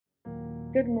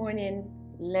Good morning.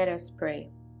 Let us pray.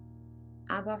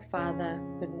 Abba Father,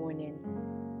 good morning.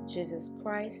 Jesus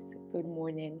Christ, good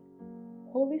morning.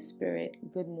 Holy Spirit,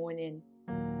 good morning.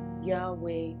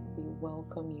 Yahweh, we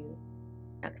welcome you.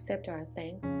 Accept our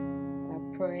thanks, our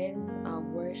prayers, our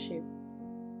worship.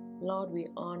 Lord, we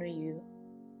honor you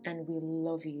and we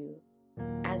love you.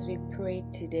 As we pray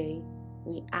today,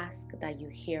 we ask that you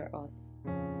hear us.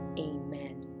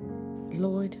 Amen.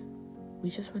 Lord, we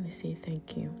just want to say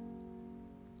thank you.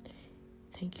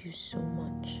 Thank you so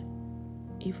much.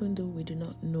 Even though we do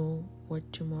not know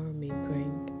what tomorrow may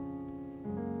bring,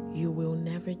 you will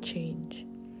never change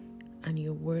and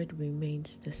your word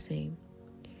remains the same.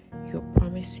 Your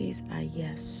promises are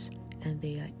yes and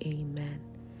they are amen,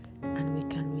 and we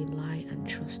can rely and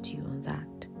trust you on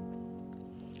that.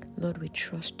 Lord, we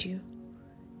trust you.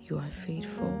 You are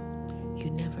faithful. You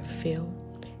never fail.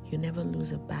 You never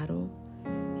lose a battle.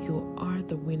 You are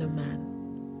the winner man.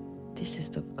 This is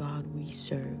the God we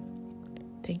serve.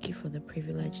 Thank you for the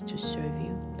privilege to serve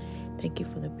you. Thank you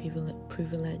for the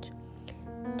privilege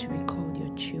to be called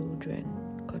your children.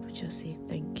 God, we just say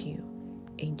thank you.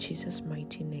 In Jesus'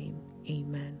 mighty name,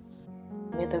 amen.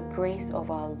 May the grace of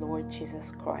our Lord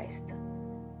Jesus Christ,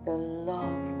 the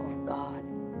love of God,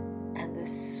 and the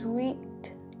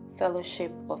sweet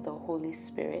fellowship of the Holy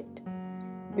Spirit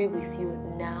be with you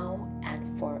now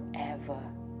and forever.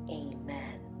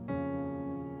 Amen.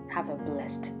 Have a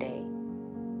blessed day.